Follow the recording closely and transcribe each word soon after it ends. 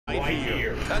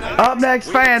Up next,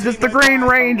 fans, it's the Green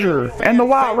Ranger and the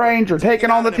White Ranger taking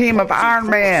on the team of Iron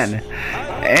Man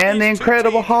and the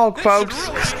Incredible Hulk, folks.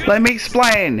 Let me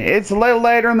explain. It's a little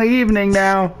later in the evening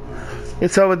now,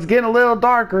 so it's getting a little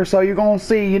darker. So you're gonna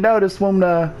see, you notice when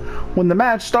the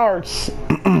match starts,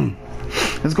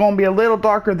 it's gonna be a little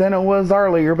darker than it was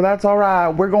earlier, but that's all right.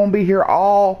 We're gonna be here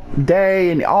all day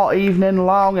and all evening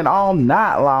long and all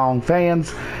night long,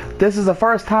 fans. This is the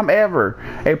first time ever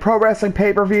a pro wrestling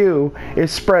pay-per-view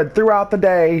is spread throughout the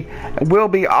day. We'll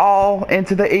be all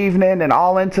into the evening and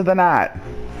all into the night.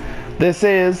 This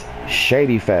is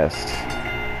Shady Fest.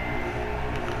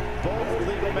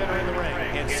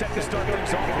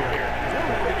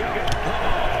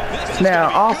 Now,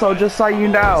 also, just so you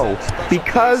know,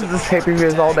 because this pay-per-view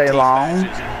is all day long,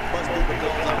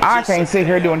 I can't sit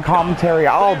here doing commentary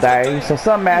all day, so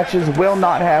some matches will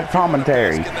not have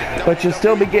commentary. But you'll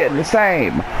still be getting the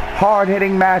same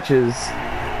hard-hitting matches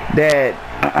that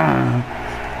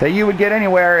that you would get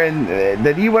anywhere, and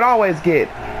that you would always get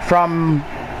from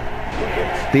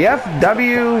the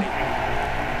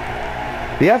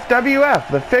FWF,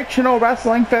 the Fictional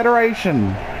Wrestling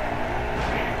Federation.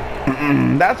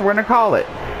 That's what we're gonna call it,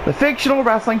 the Fictional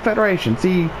Wrestling Federation.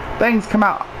 See, things come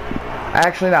out.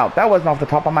 Actually, no, that wasn't off the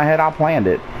top of my head. I planned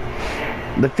it.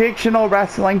 The Fictional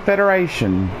Wrestling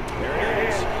Federation.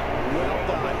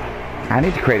 I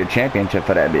need to create a championship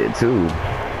for that bit too.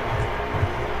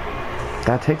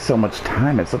 That takes so much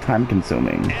time. It's so time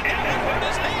consuming.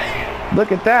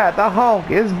 Look at that. The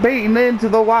Hulk is beating into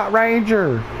the White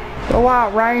Ranger. The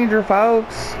White Ranger,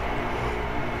 folks.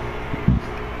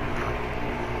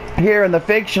 Here in the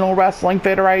Fictional Wrestling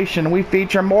Federation, we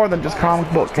feature more than just comic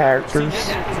book characters.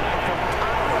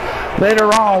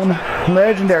 Later on,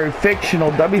 legendary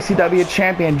fictional WCW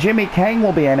champion Jimmy King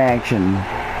will be in action.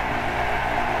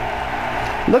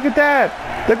 Look at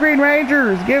that! The Green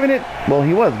Ranger is giving it... Well,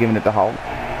 he was giving it to Hulk.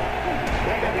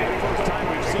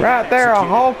 Right there, a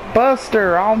Hulk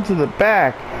Buster onto the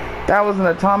back. That was an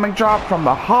atomic drop from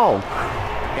the Hulk.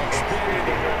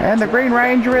 And the Green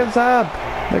Ranger is up.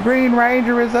 The Green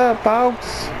Ranger is up,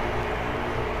 folks.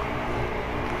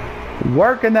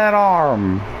 Working that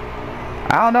arm.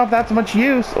 I don't know if that's much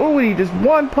use. Ooh, he just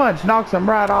one punch knocks him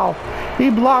right off. He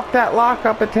blocked that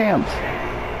lockup attempt.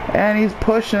 And he's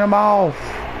pushing him off.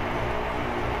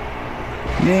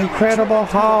 The Incredible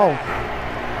Hulk.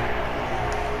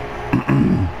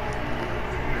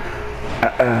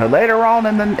 Later on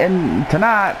in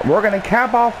tonight, we're going to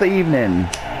cap off the evening.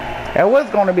 It was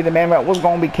going to be the main event. It was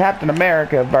going to be Captain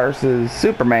America versus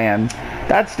Superman.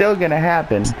 That's still going to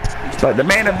happen. But the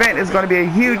main event is going to be a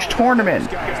huge tournament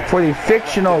for the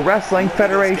Fictional Wrestling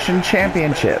Federation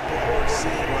Championship.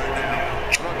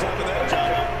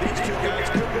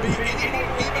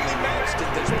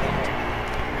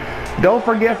 Don't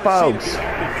forget, folks,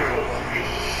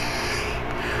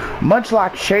 much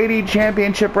like Shady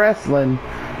Championship Wrestling,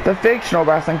 the Fictional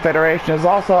Wrestling Federation is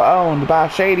also owned by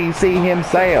Shady C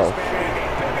himself.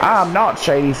 I'm not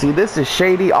Shady C, this is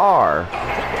Shady R.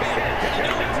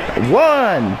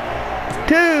 1,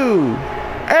 2,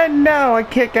 and now a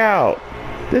kick out.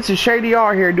 This is Shady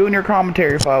R here doing your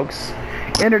commentary, folks.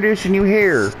 Introducing you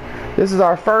here. This is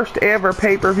our first ever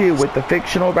pay-per-view with the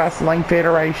Fictional Wrestling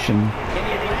Federation.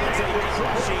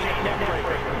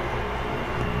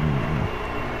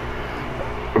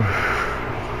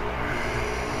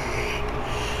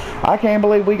 I can't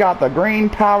believe we got the Green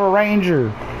Power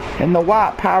Ranger and the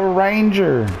White Power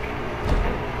Ranger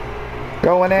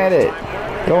going at it,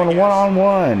 going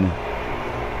one-on-one.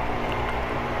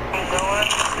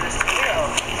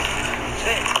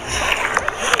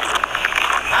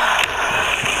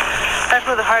 Time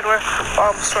for the hardware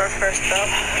store first, though.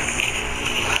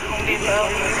 Home Depot.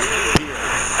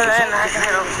 And then I can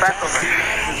head over back over.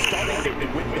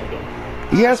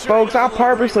 Yes, folks, I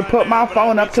purposely put my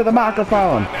phone up to the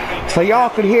microphone so y'all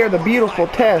could hear the beautiful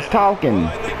Tess talking.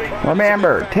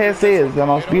 Remember, Tess is the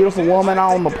most beautiful woman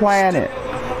on the planet.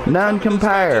 None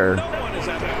compare.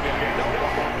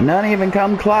 None even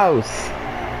come close.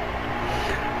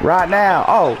 Right now,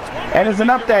 oh, and as an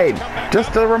update,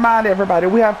 just to remind everybody,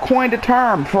 we have coined a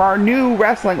term for our new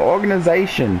wrestling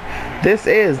organization. This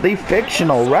is the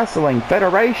Fictional Wrestling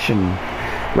Federation.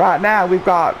 Right now, we've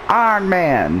got Iron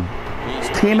Man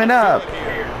teaming up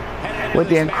with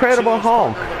the Incredible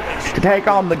Hulk to take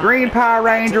on the Green Power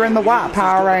Ranger and the White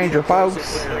Power Ranger,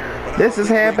 folks. This is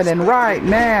happening right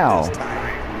now.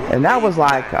 And that was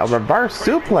like a reverse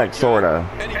suplex, sorta.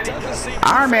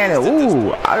 Iron Man,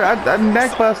 ooh, a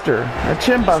neck buster, a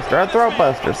chin buster, a throat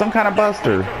buster, some kind of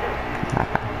buster.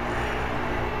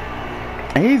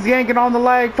 He's yanking on the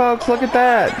leg, folks. Look at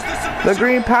that. The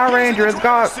Green Power Ranger has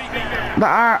got the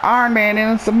Iron Man in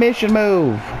a submission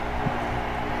move.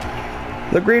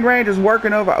 The Green Ranger's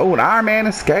working over. Oh, and Iron Man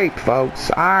escaped,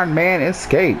 folks. Iron Man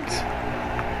escaped.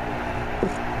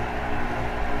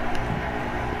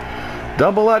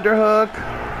 Double underhook.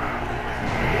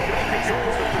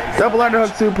 Double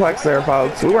underhook suplex there,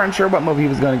 folks. We weren't sure what move he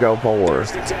was going to go for.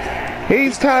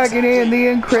 He's tagging in the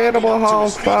Incredible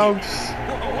Hulk, folks.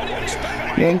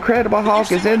 The Incredible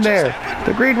Hulk is in there.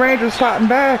 The Green Ranger's fighting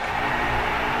back.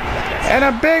 And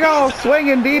a big old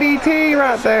swinging DDT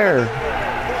right there.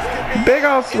 Big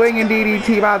old swinging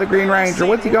DDT by the Green Ranger.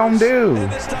 What's he gonna do?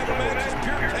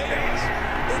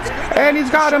 And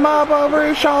he's got him up over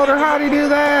his shoulder. How'd he do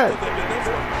that?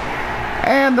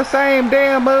 And the same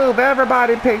damn move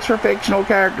everybody picks for fictional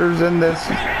characters in this.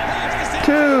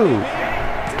 2,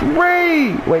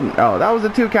 3. Wait, oh, that was a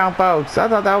 2 count, folks. I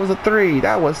thought that was a 3.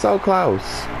 That was so close.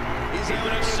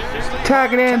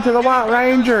 Tagging into the White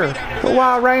Ranger. The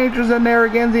White Ranger's in there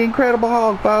against the Incredible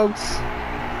Hulk, folks.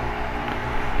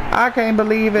 I can't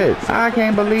believe it. I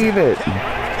can't believe it.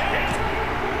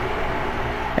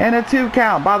 And a 2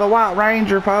 count by the White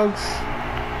Ranger, folks.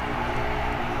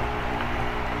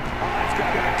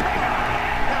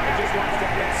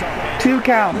 Two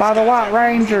count by the White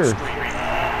Ranger.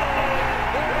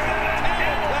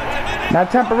 Now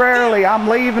temporarily I'm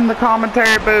leaving the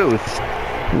commentary booth.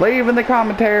 Leaving the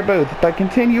commentary booth. But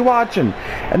continue watching.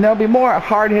 And there'll be more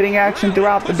hard-hitting action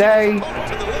throughout the day.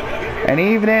 And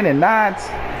evening and nights.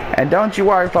 And don't you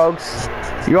worry, folks.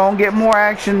 You won't get more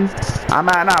action. I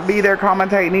might not be there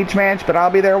commentating each match, but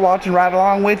I'll be there watching right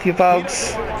along with you,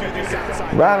 folks.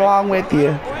 Right along with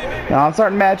you. Now on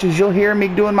certain matches you'll hear me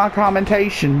doing my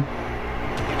commentation.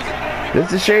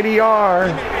 This is Shady R.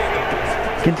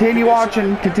 Continue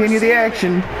watching, continue the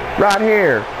action right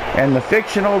here in the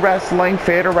Fictional Wrestling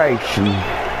Federation.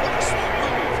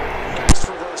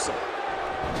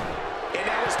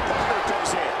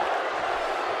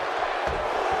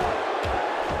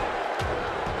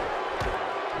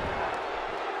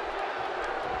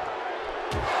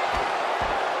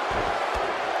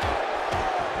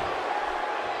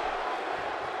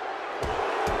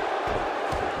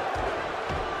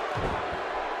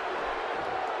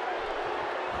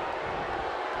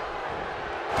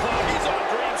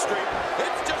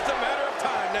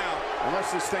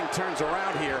 Unless this thing turns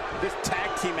around here, this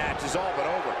tag team match is all but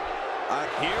over.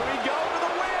 Here we go to the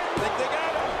win. Think they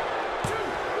got him.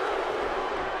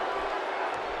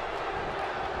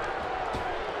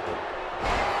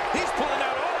 He's pulling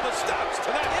out all the stops to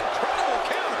that incredible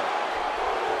counter.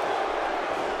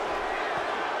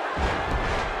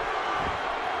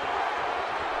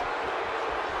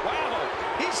 Wow,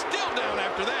 he's still down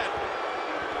after that.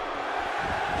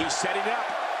 He's setting up.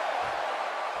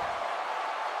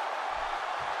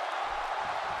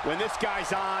 When this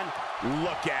guy's on,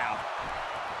 look out.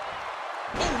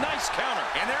 Oh, nice counter.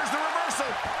 And there's the reversal.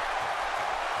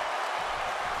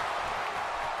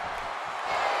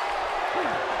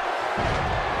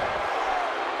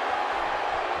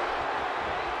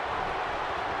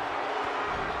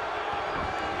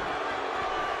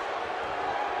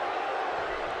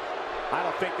 I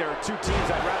don't think there are two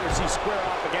teams I'd rather see square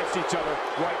off against each other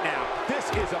right now. This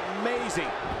is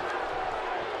amazing.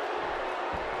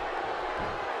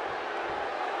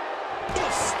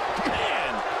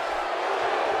 Man!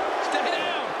 Stay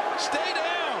down! Stay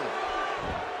down!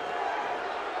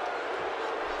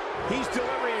 He's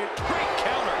delivering a great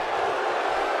counter.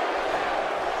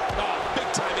 Oh,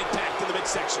 big time impact in the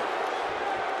midsection.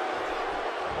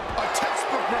 A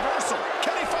textbook reversal.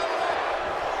 Can he follow up?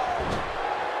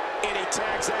 And he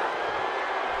tags out.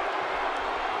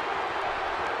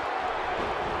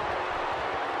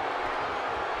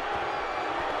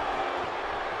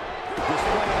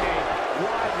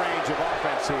 Of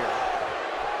offense here.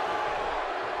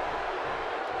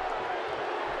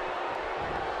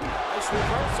 Nice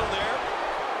reversal there.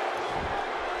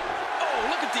 Oh,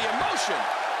 look at the emotion.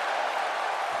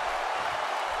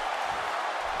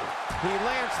 He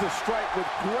lands the strike with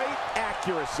great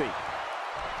accuracy.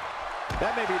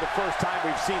 That may be the first time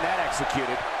we've seen that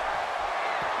executed.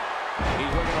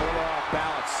 He's looking a little off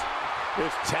balance.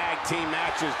 This tag team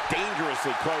match is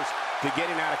dangerously close to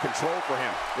getting out of control for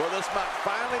him. Well, this might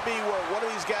finally be where one of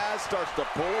these guys starts to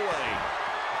pull away.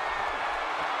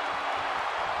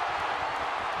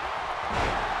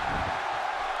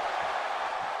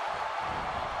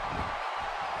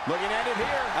 Looking at it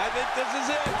here. I think this is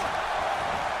it.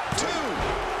 2.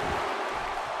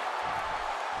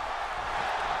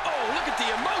 Oh, look at the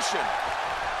emotion.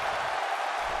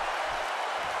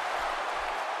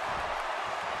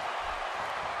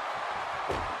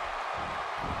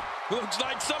 Looks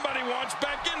like somebody wants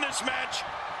back in this match.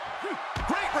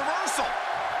 Great reversal.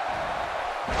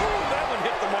 Ooh, that one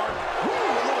hit the mark. Ooh,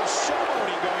 a little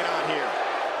showboating going on here.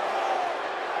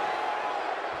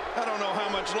 I don't know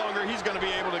how much longer he's going to be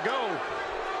able to go.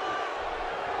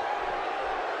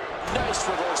 Nice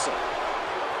reversal.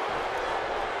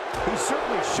 He's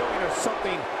certainly showing us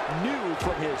something new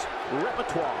from his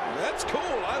repertoire. That's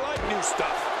cool. I like new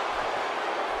stuff.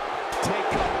 Take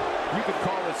cover. You could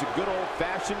call this a good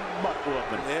old-fashioned butt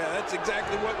whooping. Yeah, that's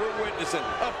exactly what we're witnessing.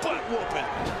 A butt whooping.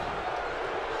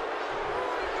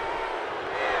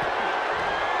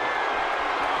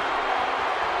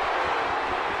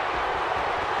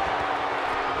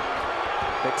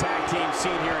 The tag team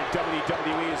scene here in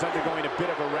WWE is undergoing a bit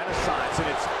of a renaissance, and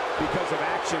it's because of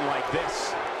action like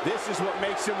this. This is what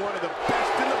makes him one of the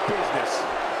best in the business.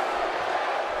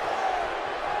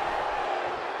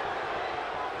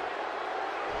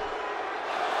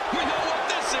 We know what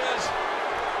this is.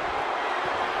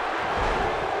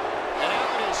 And now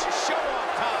it is show-off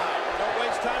time. Don't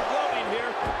waste time gloating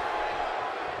here.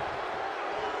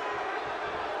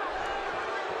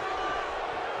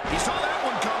 He saw that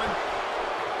one coming.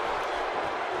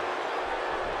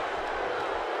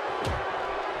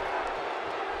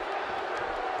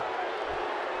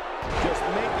 Just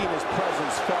making his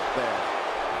presence felt there.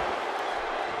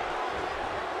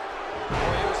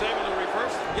 Boy, he was able to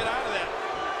reverse and get out of that.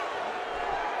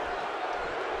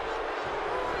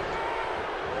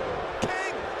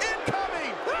 King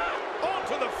incoming!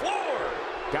 Onto the floor.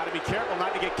 Got to be careful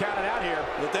not to get counted out here.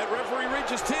 If that referee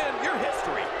reaches 10, you're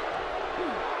history.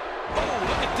 Oh,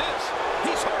 look at this.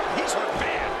 He's hurt. He's hurt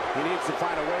bad. He needs to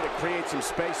find a way to create some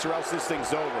space or else this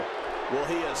thing's over. Well,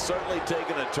 he has certainly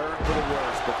taken a turn for the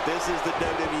worse, but this is the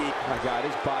WWE. My God,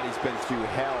 his body's been through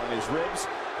hell, and his ribs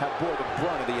have bore the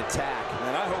brunt of the attack.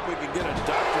 And I hope we can get a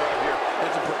doctor out here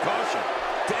as a precaution.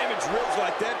 Damaged ribs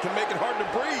like that can make it hard to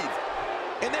breathe.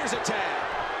 And there's a tag.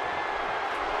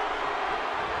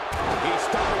 He's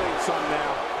stumbling some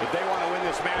now. If they want to win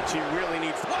this match, he really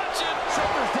needs to... Watch it.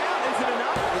 Shoulders down, is it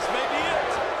enough? This may be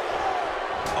it.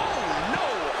 Oh, no.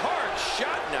 Hard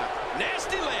shot now.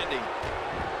 Nasty landing.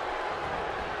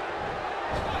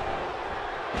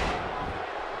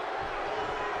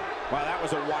 Wow, that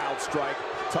was a wild strike.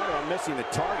 Talk about missing the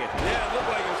target. Yeah, it looked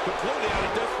like it was completely out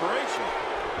of desperation.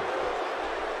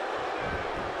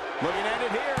 Looking at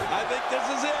it here. I think this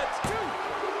is it.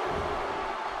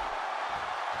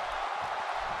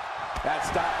 That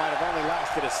stop might have only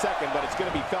lasted a second, but it's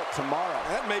going to be felt tomorrow.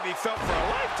 That may be felt for a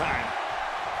lifetime.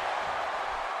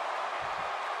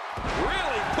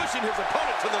 Really pushing his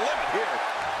opponent to the limit here.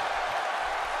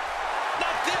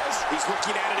 Not this. He's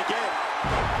looking at it again.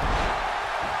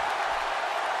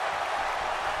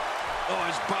 Oh,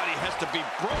 his body has to be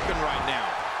broken right now.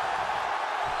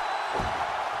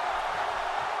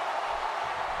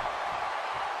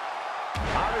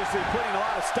 Obviously putting a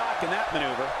lot of stock in that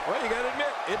maneuver. Well, you got to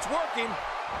admit, it's working.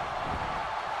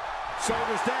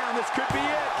 Shoulders down, this could be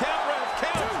it. Count, ref,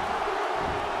 count.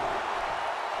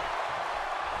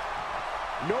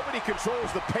 Nobody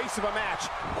controls the pace of a match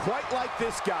quite like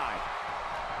this guy.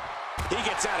 He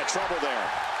gets out of trouble there.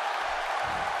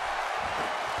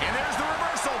 And there's the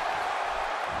reversal.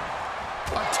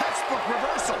 A textbook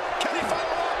reversal. Can he follow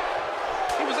up?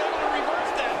 He was able to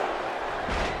reverse that.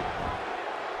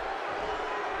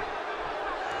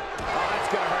 Oh, that's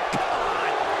going to hurt. Come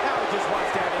on. Now he just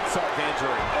wants to have insult to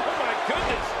injury. Oh, my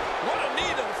goodness. What a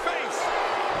knee to the face.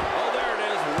 Oh, there it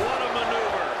is. What a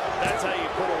maneuver. That's how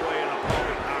you put away an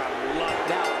opponent. I love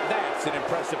it. Now, that's an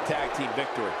impressive tag team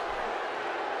victory.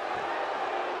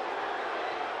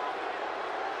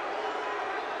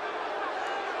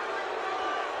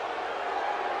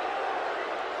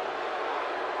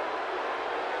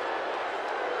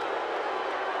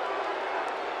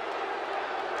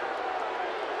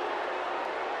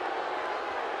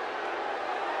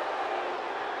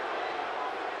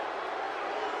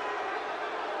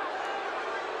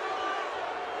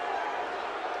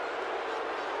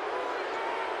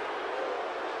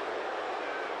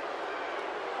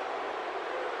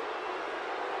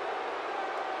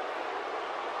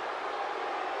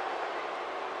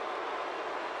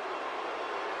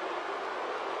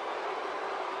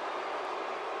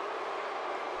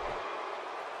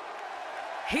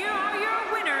 Here are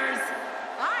your winners,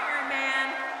 Iron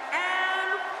Man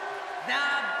and the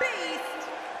Beast.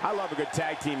 I love a good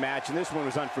tag team match, and this one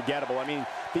was unforgettable. I mean,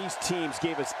 these teams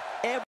gave us every